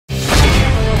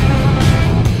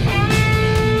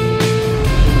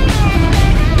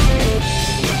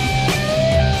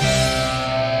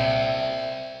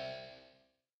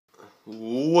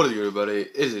Hey,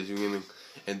 it is HCxGAMING,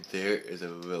 and there is a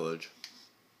village.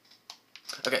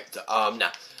 Okay, so,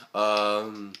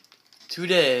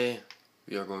 today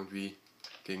we are going to be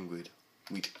getting weed.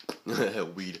 Weed.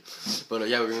 But,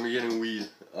 yeah, we're going to be getting weed,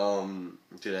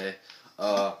 today.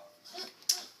 Now,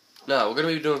 we're going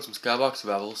to be doing some Skyblock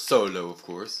survival, solo, of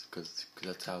course, because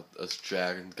that's how us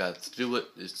dragons got to do it,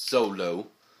 is solo.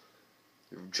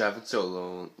 We're riding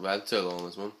solo on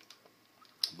this one.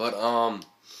 But,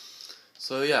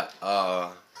 so yeah,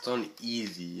 it's on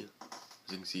easy, as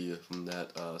you can see from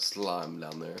that, slime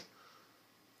down there.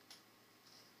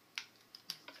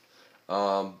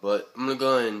 But I'm gonna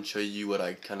go ahead and show you what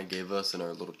I kinda gave us in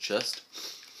our little chest.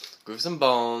 Give us some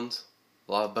bones,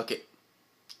 a lot of bucket,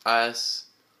 ice,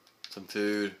 some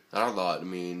food, not a lot, I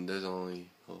mean, there's only,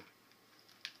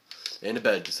 and a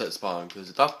bed to set spawn,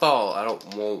 because if I fall, I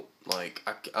don't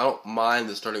mind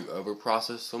the starting over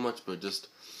process so much, but just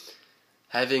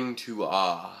having to,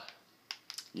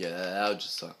 yeah, that would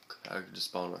just suck. I could just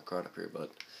spawn right up here, but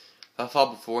if I fall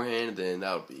beforehand, then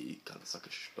that would be kind of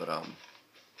suckish. But,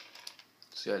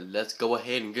 so yeah, let's go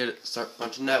ahead and start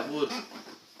punching that wood.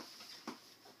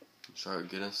 Start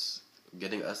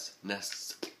getting us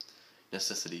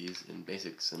necessities and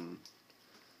basics, and,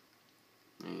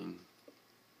 I mean,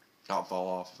 not fall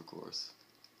off, of course.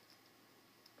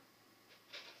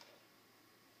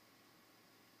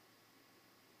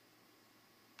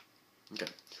 Okay,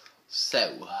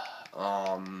 so,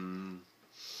 a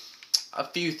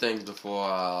few things before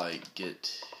I get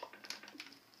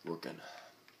working.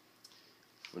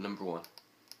 For number one,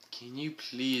 can you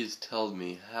please tell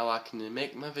me how I can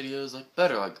make my videos, like,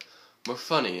 better, like, more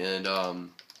funny, and,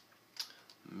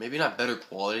 maybe not better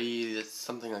quality, that's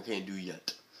something I can't do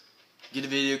yet. Get a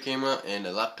video camera and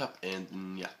a laptop,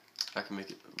 and, yeah, I can make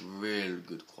it real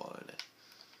good quality.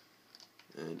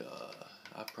 And,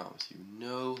 I promise you,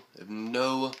 if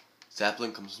no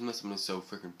sapling comes from this, I'm gonna be so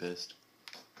freaking pissed.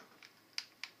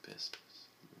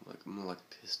 I'm like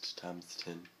pissed times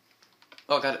 10.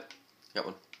 Oh, I got it. Got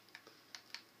one.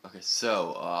 Okay,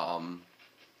 so,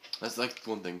 that's like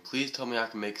one thing. Please tell me I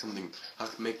can make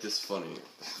this funny.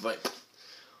 Like,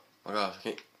 oh my gosh, I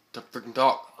can't freaking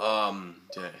talk.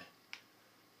 Today.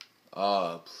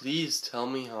 Please tell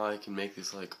me how I can make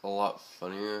this, like, a lot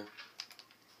funnier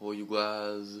for you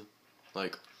guys.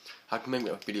 Like, how can I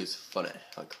make my videos funny?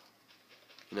 Like,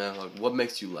 you know, like, what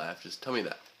makes you laugh? Just tell me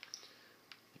that.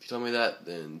 If you tell me that,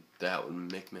 then that would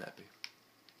make me happy.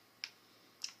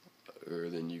 Or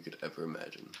than you could ever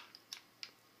imagine.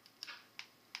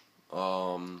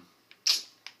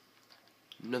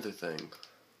 Another thing.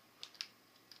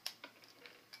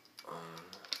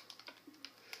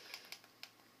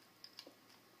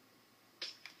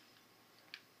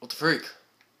 What the freak?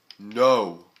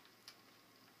 No.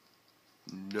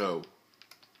 No.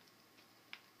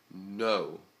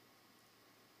 No.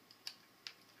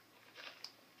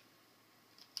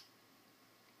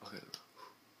 Okay.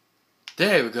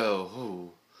 There we go.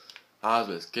 Ooh. I was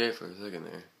a bit scared for a second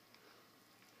there.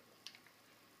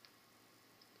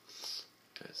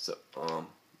 Okay, so, I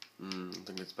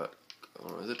think it's about,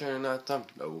 is it turning night time?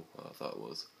 No, I thought it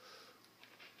was.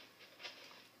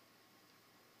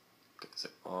 Okay, so,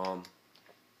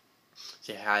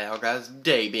 yeah, how guys'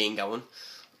 day being going?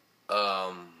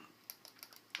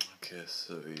 Okay,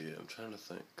 so, yeah, I'm trying to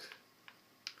think.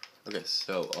 Okay,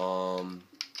 so,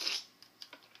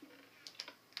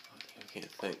 I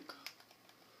can't think.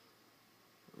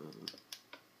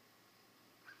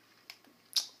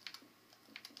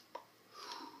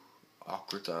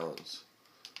 Awkward silence.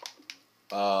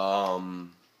 My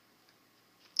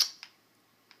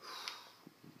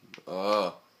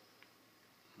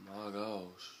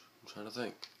gosh, I'm trying to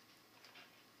think.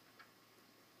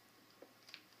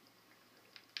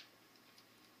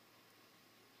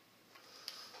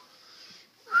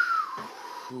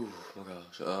 Oh my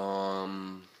gosh.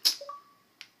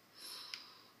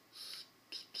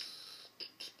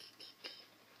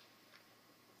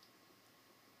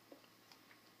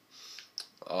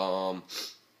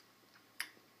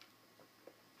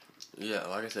 Yeah,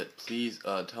 like I said, please,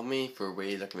 tell me for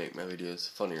ways I can make my videos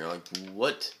funnier. Like,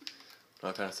 what?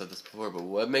 I kind of said this before, but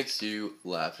what makes you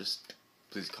laugh? Just,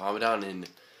 please comment down in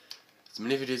as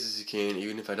many videos as you can.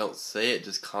 Even if I don't say it,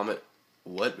 just comment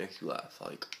what makes you laugh.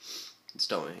 Like, just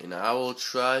tell me, and I will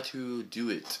try to do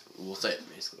it. We'll say it,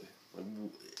 basically. Like,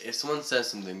 if someone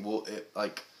says something, what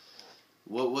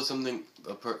was something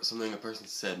a person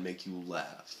said make you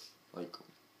laugh? Like,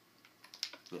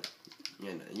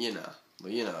 yeah, you know,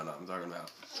 but you know what I'm talking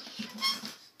about.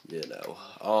 You know,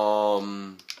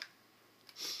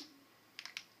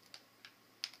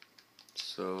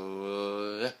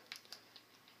 so, yeah.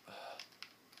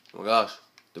 Oh my gosh.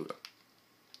 There we go.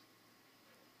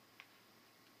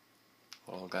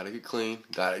 Oh, gotta get clean.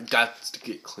 Got to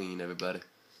get clean, everybody.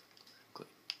 Clean.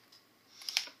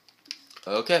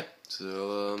 Okay,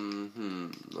 so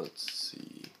let's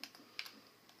see.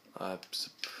 I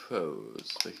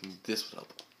suppose making this one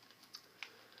up.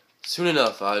 Soon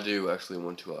enough, I do actually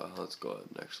want to. Let's go ahead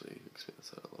and actually expand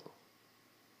this out a little.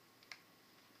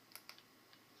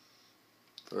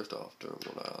 First off, doing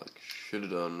what I should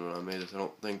have done when I made this. I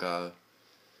don't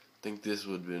think this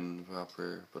would have been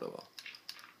proper, but oh well.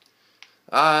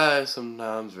 I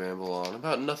sometimes ramble on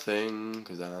about nothing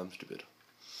because I'm stupid.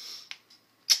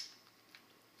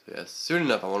 So yeah, soon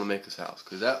enough I want to make this house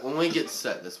because that when we get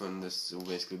set, that's when this will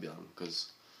basically be on.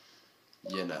 Because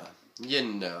you know,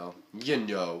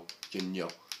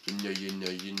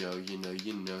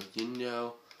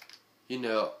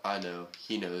 I know,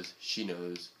 he knows, she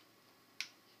knows.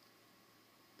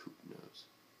 Poop knows.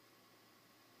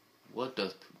 What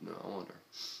does poop know? I wonder.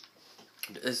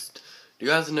 Do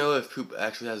you guys know if poop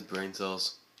actually has brain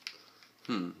cells?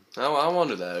 I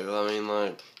wonder that. I mean,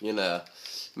 like, you know,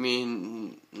 I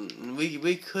mean,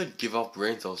 we could give off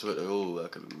brain cells to it. Oh,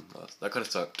 that could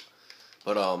have sucked.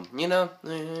 But you know,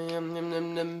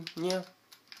 yeah.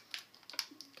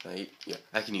 Can I eat? Yeah,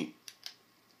 I can eat.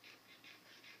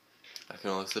 I can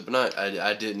only sleep at night.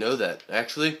 I didn't know that.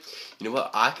 Actually, you know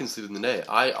what? I can sleep in the day.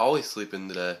 I always sleep in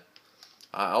the day.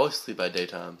 I always sleep at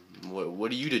daytime.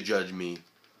 What are you to judge me?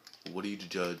 What are you to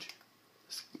judge?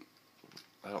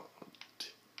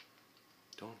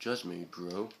 Don't judge me,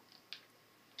 bro.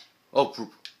 Oh,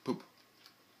 poop.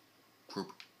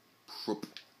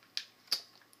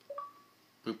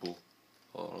 Poople.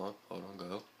 Hold on,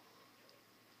 go.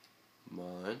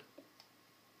 Mine.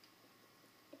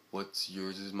 What's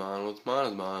yours is mine, what's mine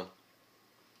is mine.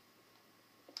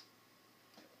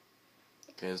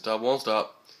 Can't stop, won't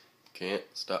stop. Can't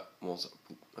stop, won't stop.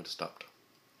 Poop, I just stopped.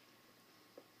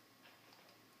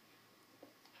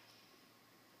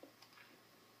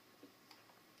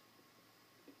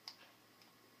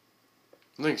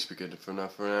 I think it should be good for now.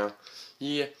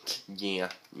 Yeah,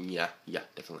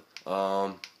 definitely.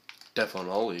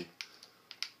 Definitely.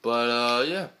 But,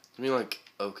 yeah. I mean, like,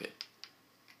 okay.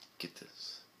 Get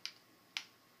this.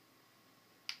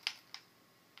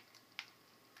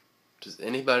 Does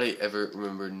anybody ever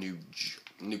remember New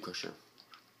Crusher?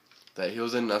 That he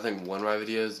was in, I think, one of my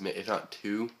videos, if not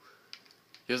two.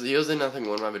 He was in, I think,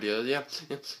 one of my videos, yeah.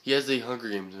 He has the Hunger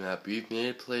Games map. We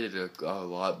played it a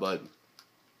lot, but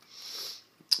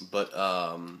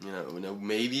you know,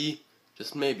 maybe,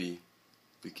 just maybe,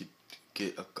 we could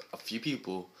get a few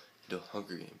people into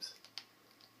Hunger Games.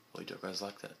 Well, you guys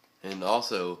like that? And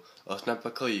also, Snap I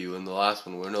Kill You in the last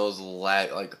one, when it was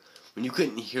lag, like, when you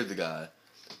couldn't hear the guy,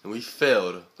 and we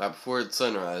failed right before it's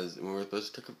sunrise, and we were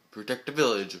supposed to protect the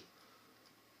village.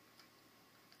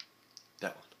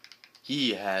 That one.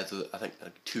 He has, I think,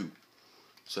 like 2.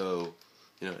 So,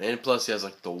 you know, and plus he has,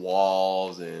 like, the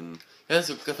walls, and he has,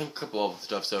 I think, a couple of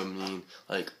stuff, so, I mean,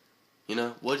 like, you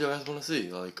know, what do you guys want to see?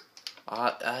 Like,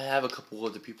 I have a couple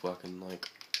other people I can, like,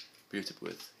 beat it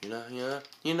with, you know,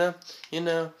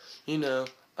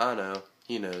 I know,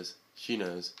 he knows, she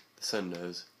knows, the sun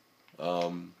knows,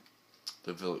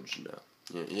 the village know,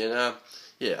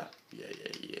 yeah,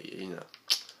 you know.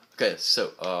 Okay,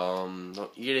 so,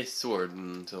 don't eat a sword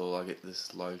until I get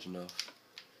this large enough.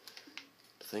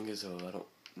 The thing is, I don't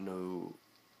know.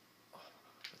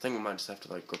 I think we might just have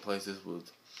to, like, replace this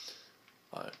with,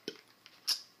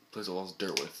 replace all this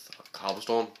dirt with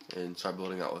cobblestone and start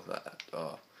building out with that.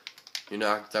 You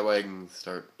know, that way I can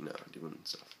start, you know, doing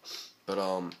stuff. But,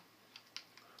 I'm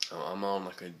on,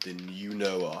 like, the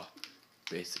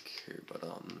basic here, but,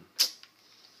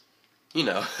 you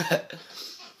know.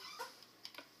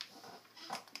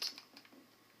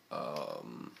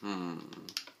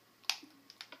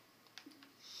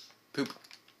 Poop.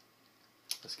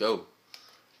 Let's go.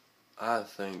 I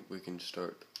think we can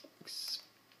start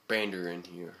expander in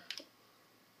here.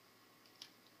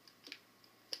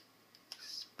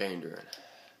 Expander.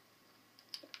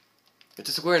 It's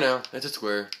a square now. It's a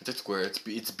square.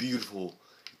 It's beautiful.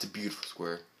 It's a beautiful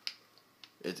square.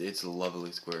 It's a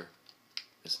lovely square,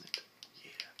 isn't it?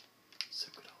 Yeah.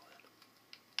 So good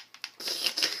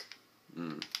all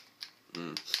in.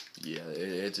 Yeah,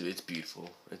 it's beautiful.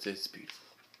 It's beautiful.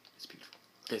 It's beautiful.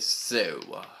 Okay, so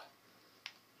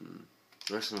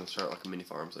we're just gonna start like a mini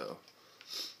farm, so.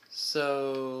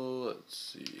 So let's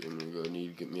see. I'm gonna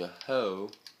need to get me a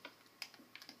hoe.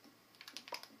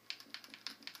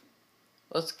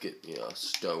 Let's get me a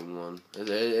stone one.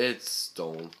 It's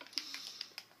stone.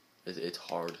 It's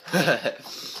hard.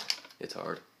 It's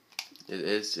hard.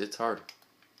 It's hard.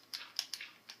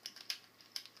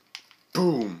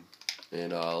 boom.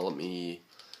 And let me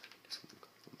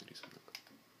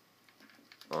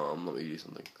do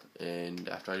something. And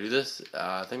after I do this,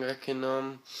 I think I can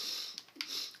I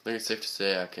think it's safe to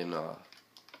say I can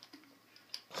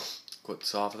quit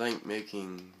this off. I think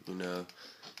making, you know,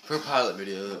 for a pilot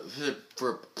video,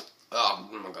 oh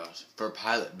my gosh, for a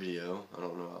pilot video, I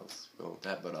don't know how I was going with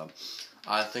that, but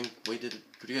I think we did it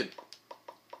pretty good.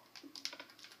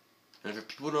 And for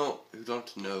people who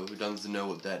doesn't know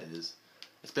what that is,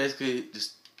 it's basically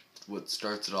just what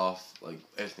starts it off, like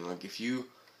everything. Like it's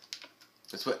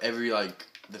what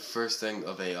the first thing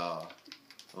of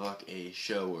like a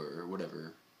show or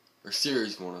whatever, or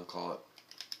series you want to call it.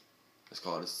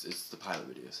 It's the pilot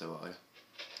video. So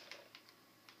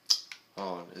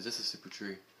oh, is this a super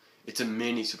tree? It's a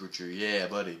mini super tree. Yeah,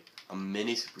 buddy, a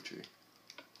mini super tree.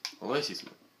 Well, let me see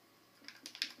something.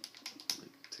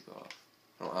 Take it off.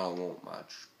 I don't want my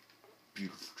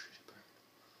beautiful tree to burn.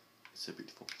 It's so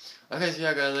beautiful. Okay, so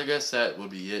yeah, guys, I guess that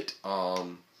would be it.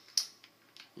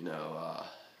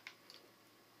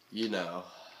 You know.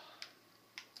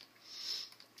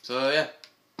 So yeah.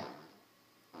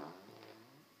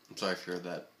 I'm sorry if you heard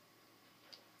that.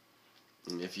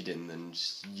 And if you didn't, then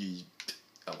just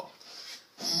oh well.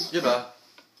 Goodbye.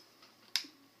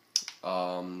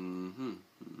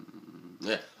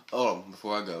 Yeah. Oh,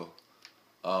 before I go,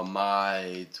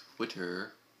 my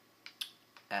Twitter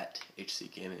at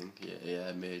HCxGAMING. Yeah,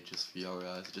 I made it just for y'all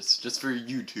guys, just for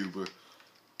YouTuber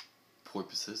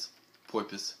purposes.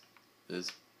 Porpoise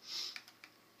is,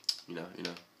 you know.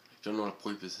 Don't know what a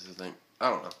porpoise is, I think. I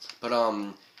don't know. But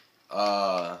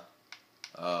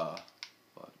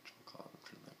what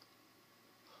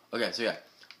okay, so yeah.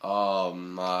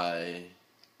 I'm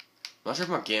not sure if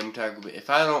my game tag will be, if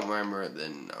I don't remember it,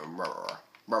 then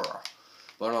but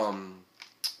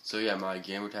so yeah, my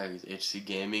gamer tag is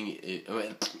HCxGAMING.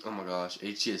 Oh my gosh,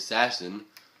 HCxASSASSIN.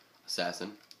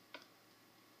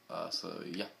 So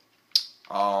yeah.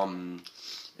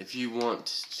 If you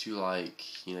want to,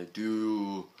 like, you know,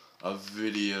 do a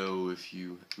video, if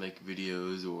you make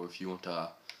videos, or if you want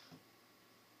to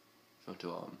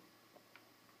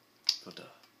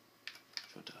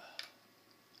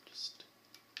just,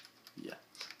 yeah.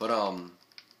 But,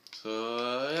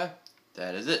 so, yeah,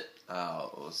 that is it.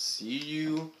 I'll see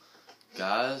you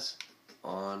guys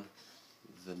on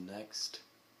the next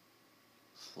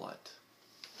flight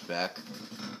back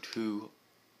to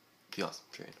the awesome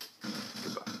train.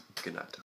 Goodbye. Good night.